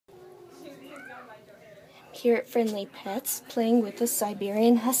here at Friendly Pets, playing with a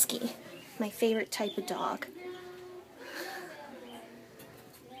Siberian Husky, my favorite type of dog.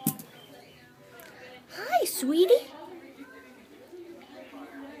 Hi, sweetie.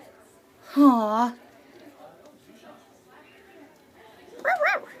 Aw.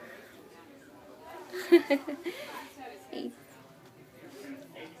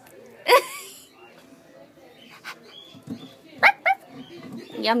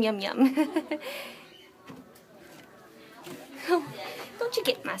 Yum, yum, yum. Oh, don't you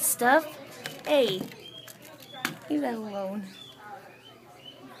get my stuff. Hey, leave that alone.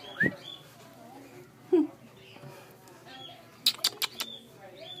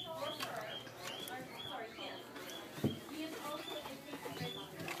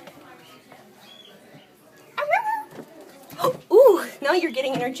 Ooh, now you're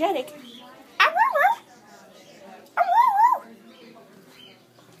getting energetic.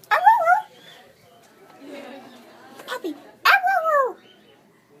 Puppy.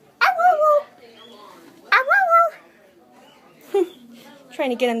 Trying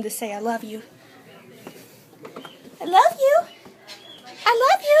to get him to say, I love you. I love you. I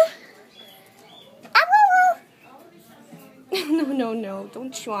love you. No, no, no.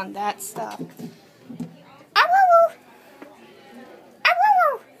 Don't chew on that stuff.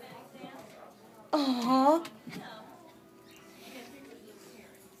 Aww.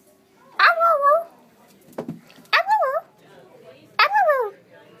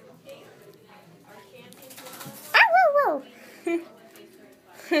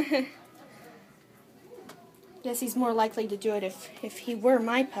 Guess he's more likely to do it if he were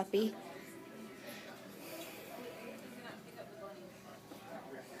my puppy.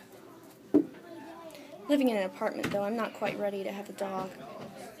 Living in an apartment, though, I'm not quite ready to have a dog.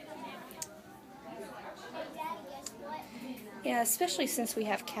 Yeah, especially since we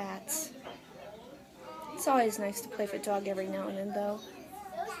have cats. It's always nice to play with a dog every now and then, though.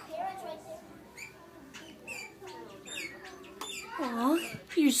 Aw,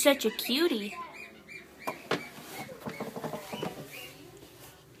 you're such a cutie.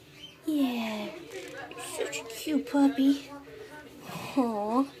 Yeah, you're such a cute puppy.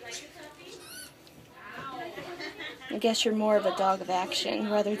 Aw. I guess you're more of a dog of action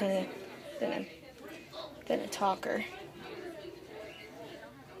rather than a talker.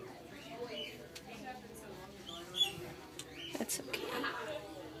 That's okay.